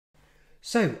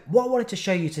So what I wanted to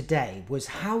show you today was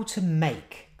how to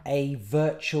make a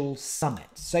virtual summit.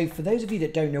 So for those of you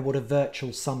that don't know what a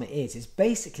virtual summit is, it's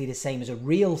basically the same as a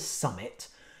real summit,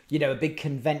 you know, a big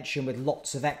convention with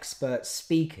lots of expert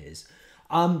speakers,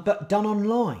 but done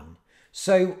online.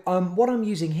 So what I'm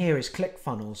using here is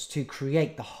ClickFunnels to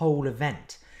create the whole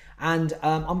event. And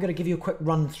I'm going to give you a quick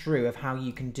run through of how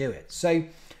you can do it. So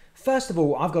first of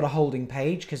all, I've got a holding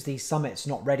page because the summit's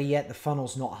not ready yet. The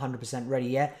funnel's not 100% ready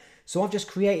yet. So I've just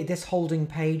created this holding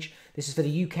page. This is for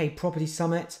the UK Property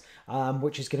Summit,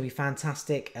 which is going to be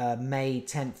fantastic, May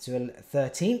 10th to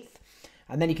 13th.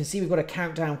 And then you can see we've got a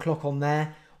countdown clock on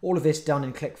there. All of this done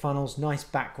in ClickFunnels. Nice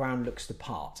background, looks the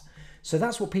part. So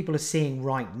that's what people are seeing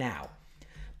right now.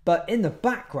 But in the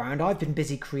background, I've been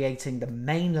busy creating the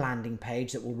main landing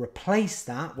page that will replace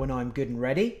that when I'm good and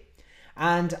ready.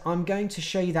 And I'm going to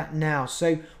show you that now.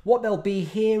 So what there'll be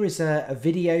here is a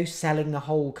video selling the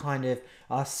whole kind of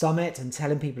summit and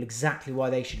telling people exactly why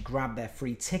they should grab their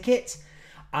free ticket.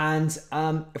 And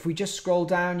if we just scroll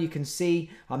down, you can see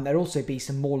there'll also be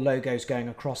some more logos going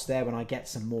across there when I get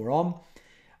some more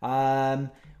on.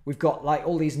 We've got like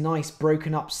all these nice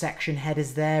broken up section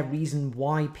headers there. Reason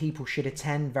why people should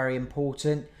attend, very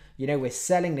important. You know, we're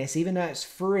selling this, even though it's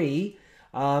free.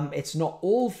 It's not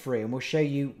all free, and we'll show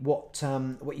you what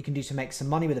you can do to make some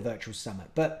money with a virtual summit.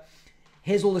 But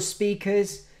here's all the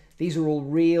speakers. These are all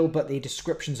real, but the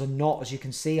descriptions are not. As you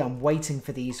can see, I'm waiting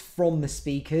for these from the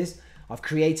speakers. I've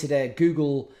created a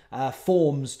Google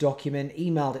Forms document,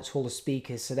 emailed it to all the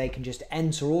speakers so they can just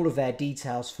enter all of their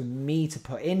details for me to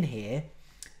put in here.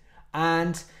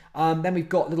 And then we've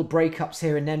got little breakups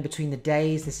here and then between the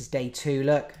days. This is day 2,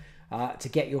 look, to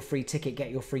get your free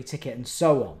ticket, and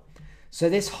so on. So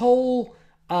this whole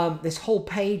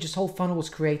page, this whole funnel was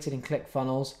created in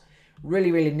ClickFunnels.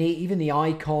 Really, really neat. Even the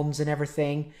icons and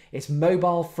everything. It's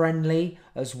mobile friendly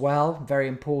as well. Very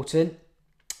important.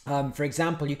 For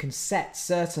example, you can set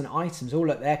certain items. Oh,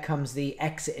 look, there comes the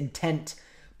exit intent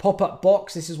pop-up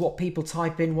box. This is what people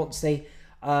type in once they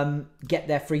get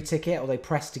their free ticket or they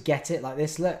press to get it like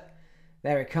this. Look,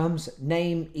 there it comes.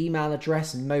 Name, email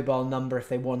address, and mobile number if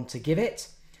they want to give it.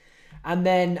 And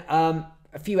then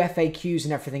a few FAQs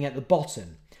and everything at the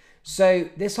bottom. So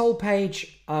this whole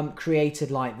page created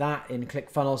like that in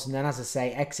ClickFunnels, and then as I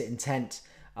say, exit intent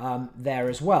there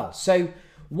as well. So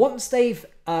once they've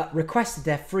requested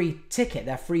their free ticket,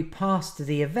 their free pass to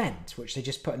the event, which they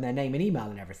just put in their name and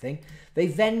email and everything, they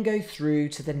then go through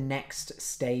to the next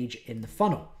stage in the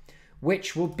funnel,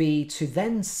 which will be to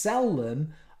then sell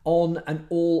them on an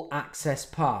all access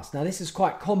pass. Now this is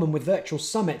quite common with virtual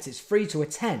summits. It's free to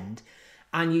attend,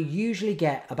 and you usually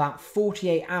get about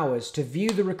 48 hours to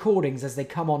view the recordings as they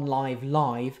come on online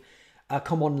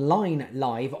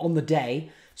live on the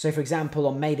day. So for example,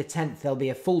 on May the 10th, there'll be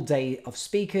a full day of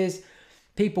speakers.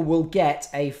 People will get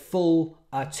a full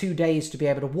 2 days to be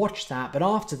able to watch that. But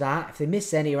after that, if they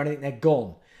miss any or anything, they're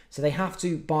gone. So they have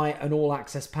to buy an all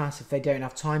access pass if they don't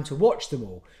have time to watch them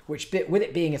all, which with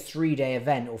it being a 3-day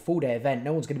event or 4-day event,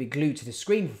 no one's going to be glued to the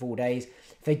screen for 4 days.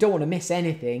 If they don't want to miss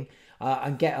anything,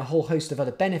 and get a whole host of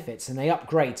other benefits, and they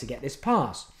upgrade to get this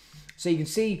pass. So you can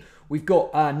see we've got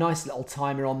a nice little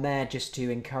timer on there just to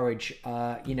encourage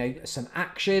you know, some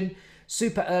action.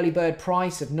 Super early bird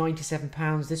price of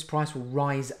 £97. This price will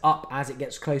rise up as it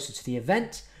gets closer to the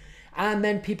event, and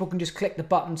then people can just click the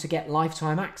button to get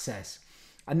lifetime access.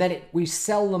 And then we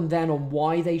sell them then on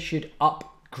why they should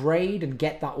upgrade and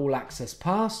get that all access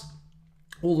pass.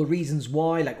 All the reasons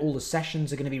why, like all the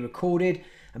sessions are going to be recorded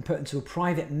and put into a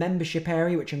private membership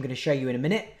area, which I'm going to show you in a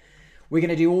minute. We're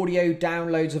going to do audio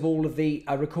downloads of all of the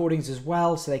recordings as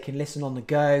well, so they can listen on the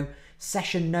go.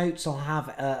 Session notes, I'll have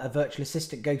a virtual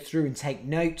assistant go through and take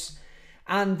notes.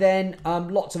 And then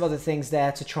lots of other things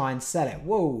there to try and sell it.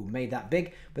 Whoa, made that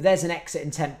big. But there's an exit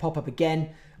intent pop-up again,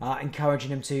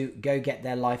 encouraging them to go get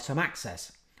their lifetime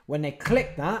access. When they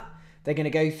click that, they're going to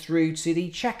go through to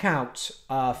the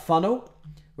checkout funnel,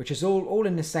 which is all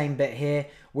in the same bit here.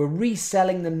 We're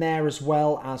reselling them there as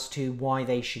well as to why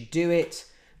they should do it.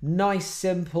 Nice,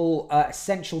 simple,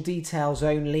 essential details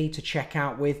only to check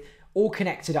out with, all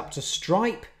connected up to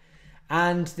Stripe.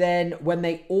 And then when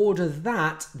they order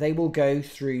that, they will go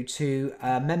through to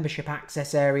a membership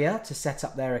access area to set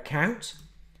up their account.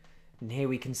 And here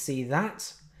we can see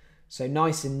that. So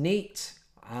nice and neat.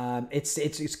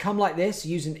 It's come like this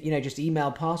using, you know, just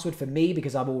email password for me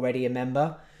because I'm already a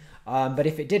member. But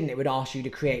if it didn't, it would ask you to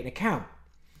create an account.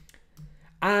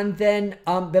 And then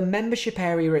the membership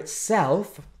area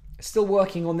itself, still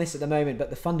working on this at the moment, but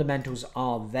the fundamentals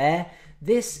are there.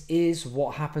 This is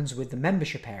what happens with the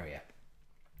membership area.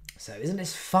 So isn't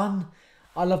this fun?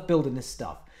 I love building this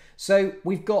stuff. So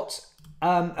we've got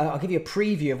I'll give you a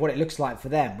preview of what it looks like for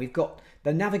them. We've got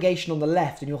the navigation on the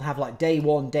left, and you'll have like day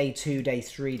 1, day 2, day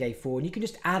 3, day 4, and you can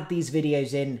just add these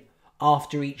videos in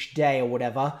after each day or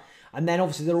whatever. And then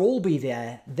obviously they'll all be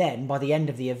there then by the end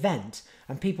of the event,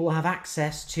 and people will have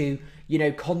access to, you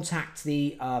know, contact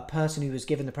the person who was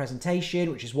given the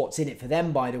presentation, which is what's in it for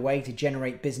them, by the way, to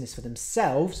generate business for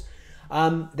themselves.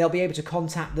 They'll be able to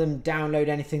contact them, download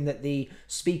anything that the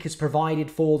speakers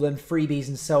provided for them, freebies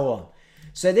and so on.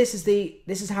 So this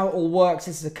is how it all works.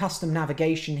 This is a custom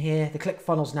navigation here. The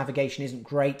ClickFunnels navigation isn't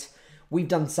great. We've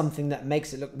done something that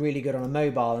makes it look really good on a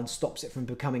mobile and stops it from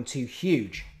becoming too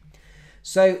huge.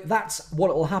 So that's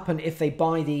what will happen if they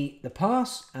buy the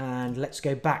pass. And let's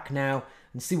go back now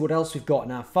and see what else we've got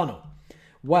in our funnel.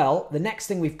 Well, the next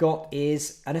thing we've got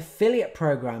is an affiliate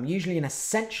program, usually an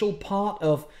essential part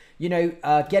of, you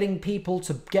know, getting people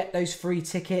to get those free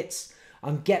tickets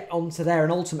and get onto there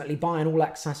and ultimately buy an all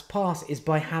access pass is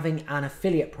by having an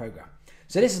affiliate program.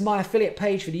 So this is my affiliate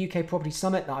page for the UK Property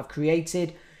Summit that I've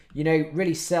created. You know,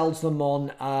 really sells them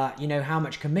on, you know, how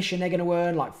much commission they're going to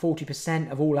earn, like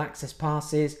 40% of all access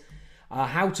passes,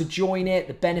 how to join it,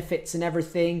 the benefits and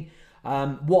everything,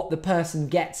 what the person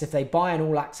gets if they buy an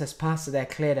all access pass, so they're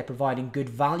clear they're providing good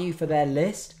value for their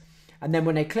list. And then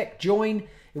when they click join,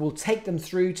 it will take them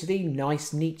through to the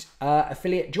nice, neat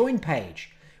affiliate join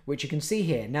page, which you can see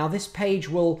here. Now this page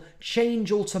will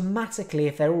change automatically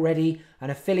if they're already an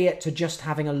affiliate to just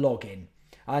having a login.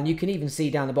 And you can even see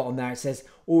down the bottom there, it says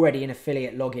already an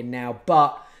affiliate login now,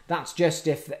 but that's just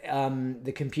if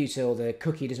the computer or the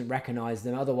cookie doesn't recognize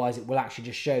them. Otherwise, it will actually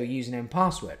just show username and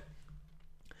password.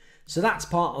 So that's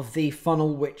part of the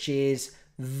funnel, which is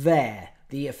there,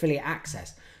 the affiliate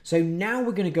access. So now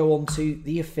we're going to go on to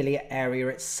the affiliate area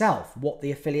itself, what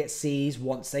the affiliate sees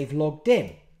once they've logged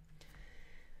in.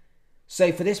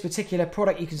 So for this particular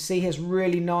product, you can see here's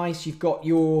really nice. You've got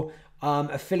your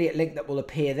affiliate link that will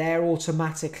appear there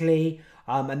automatically,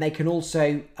 and they can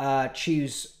also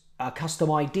choose custom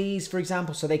IDs, for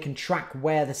example, so they can track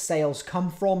where the sales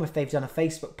come from. If they've done a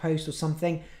Facebook post or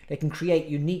something, they can create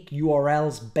unique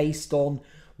URLs based on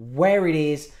where it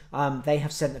is they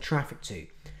have sent the traffic to.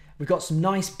 We've got some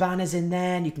nice banners in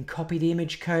there, and you can copy the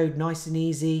image code, nice and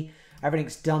easy.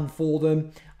 Everything's done for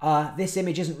them. This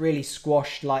image isn't really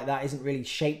squashed like that, isn't really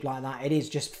shaped like that. It is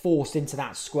just forced into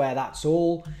that square, that's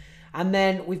all. And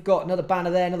then we've got another banner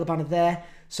there, another banner there.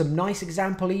 Some nice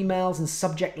example emails and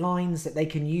subject lines that they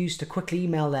can use to quickly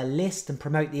email their list and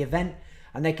promote the event.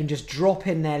 And they can just drop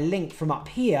in their link from up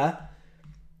here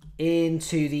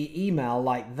into the email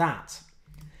like that.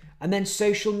 And then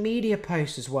social media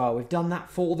posts as well. We've done that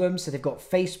for them. So they've got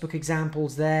Facebook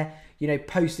examples there, you know,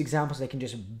 post examples. They can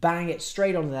just bang it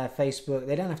straight onto their Facebook.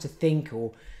 They don't have to think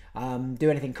or do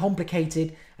anything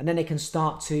complicated, and then they can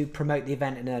start to promote the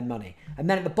event and earn money. And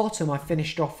then at the bottom, I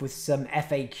finished off with some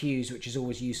FAQs, which is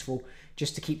always useful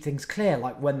just to keep things clear,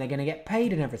 like when they're going to get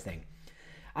paid and everything.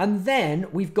 And then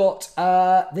we've got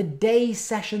the day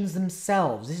sessions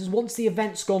themselves. This is once the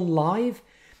event's gone live,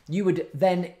 you would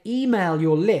then email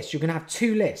your list. You're going to have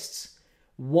two lists.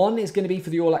 One is going to be for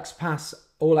the all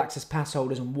access pass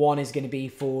holders, and one is going to be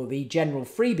for the general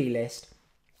freebie list.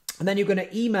 And then you're going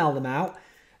to email them out,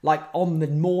 like on the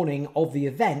morning of the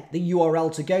event, the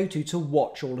URL to go to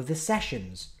watch all of the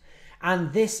sessions.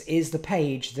 And this is the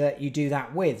page that you do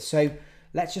that with. So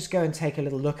let's just go and take a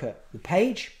little look at the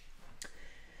page.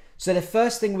 So the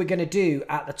first thing we're going to do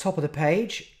at the top of the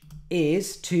page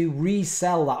is to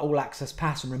resell that all access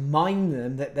pass and remind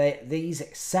them that these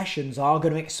sessions are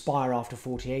going to expire after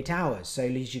 48 hours. So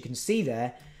as you can see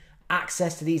there,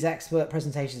 access to these expert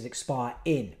presentations expire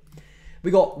in. We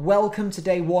got welcome to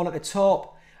day one at the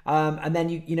top. And then,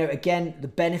 you know, again, the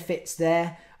benefits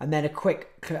there, and then a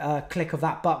quick click of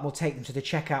that button will take them to the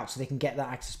checkout so they can get that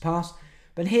access pass.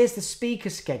 But here's the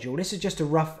speaker schedule. This is just a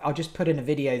rough, I'll just put in a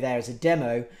video there as a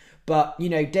demo, but you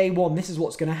know, day one, this is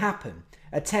what's going to happen.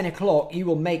 At 10 o'clock, you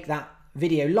will make that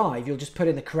video live. You'll just put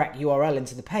in the correct URL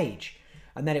into the page,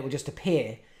 and then it will just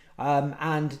appear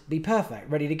and be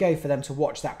perfect, ready to go for them to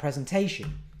watch that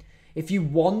presentation. If you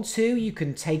want to, you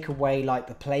can take away like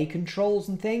the play controls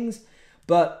and things.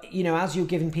 But, you know, as you're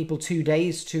giving people 2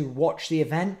 days to watch the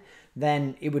event,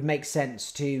 then it would make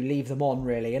sense to leave them on,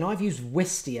 really. And I've used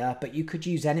Wistia, but you could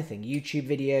use anything, YouTube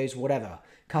videos, whatever,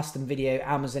 custom video,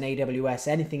 Amazon, AWS,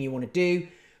 anything you want to do,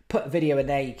 put a video in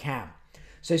there, you can.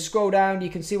 So scroll down, you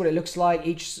can see what it looks like.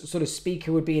 Each sort of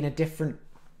speaker would be in a different,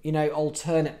 you know,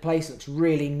 alternate place. It looks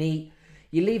really neat.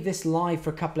 You leave this live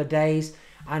for a couple of days,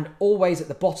 And always at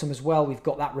the bottom as well, we've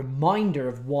got that reminder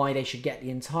of why they should get the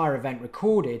entire event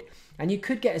recorded. And you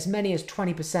could get as many as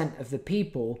 20% of the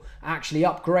people actually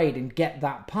upgrade and get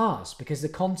that pass because the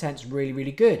content's really,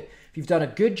 really good. If you've done a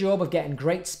good job of getting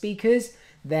great speakers,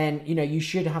 then you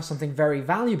should have something very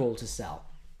valuable to sell.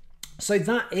 So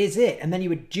that is it. And then you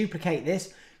would duplicate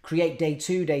this, create day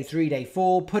 2, day 3, day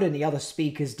 4, put in the other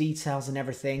speakers' details and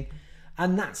everything.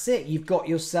 And that's it. You've got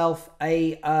yourself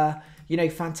a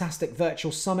fantastic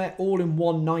virtual summit all in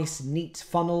one nice, neat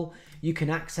funnel. You can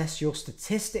access your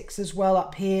statistics as well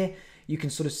up here. You can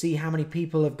sort of see how many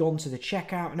people have gone to the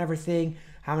checkout and everything,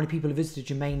 how many people have visited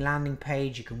your main landing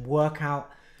page. You can work out,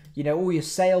 all your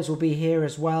sales will be here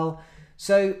as well.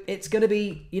 So it's going to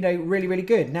be, really, really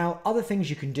good. Now, other things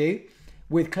you can do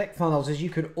with ClickFunnels is you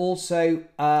can also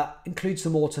include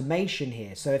some automation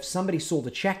here. So if somebody saw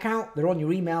the checkout, they're on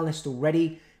your email list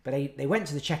already, but they went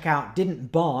to the checkout,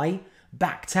 didn't buy,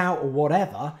 backed out or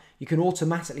whatever, you can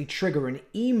automatically trigger an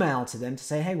email to them to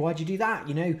say, hey, why'd you do that?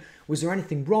 Was there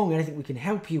anything wrong? Anything we can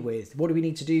help you with? What do we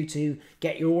need to do to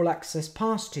get your all access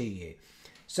pass to you?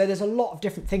 So there's a lot of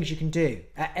different things you can do.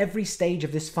 At every stage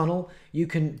of this funnel, you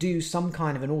can do some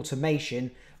kind of an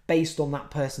automation based on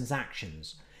that person's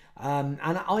actions. And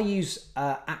I use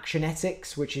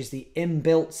Actionetics, which is the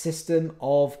inbuilt system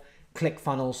of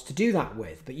ClickFunnels to do that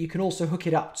with. But you can also hook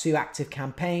it up to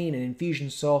ActiveCampaign and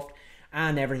Infusionsoft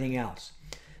and everything else.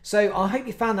 So I hope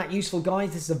you found that useful,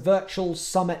 guys. This is a virtual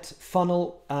summit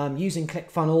funnel using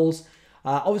ClickFunnels.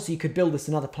 Obviously, you could build this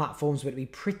in other platforms, but it'd be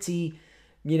pretty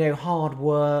hard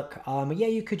work. Yeah,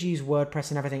 you could use WordPress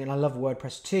and everything, and I love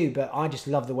WordPress too, but I just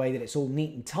love the way that it's all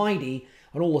neat and tidy,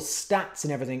 and all the stats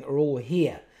and everything are all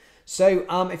here. So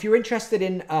if you're interested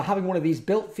in having one of these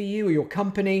built for you or your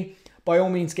company, by all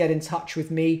means get in touch with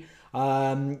me.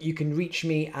 You can reach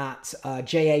me at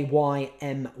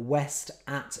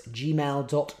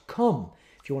jaymwest@gmail.com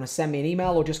if you want to send me an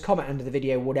email or just comment under the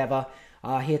video, whatever.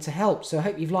 Here to help. So I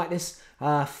hope you've liked this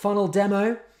funnel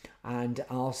demo, and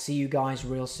I'll see you guys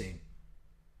real soon.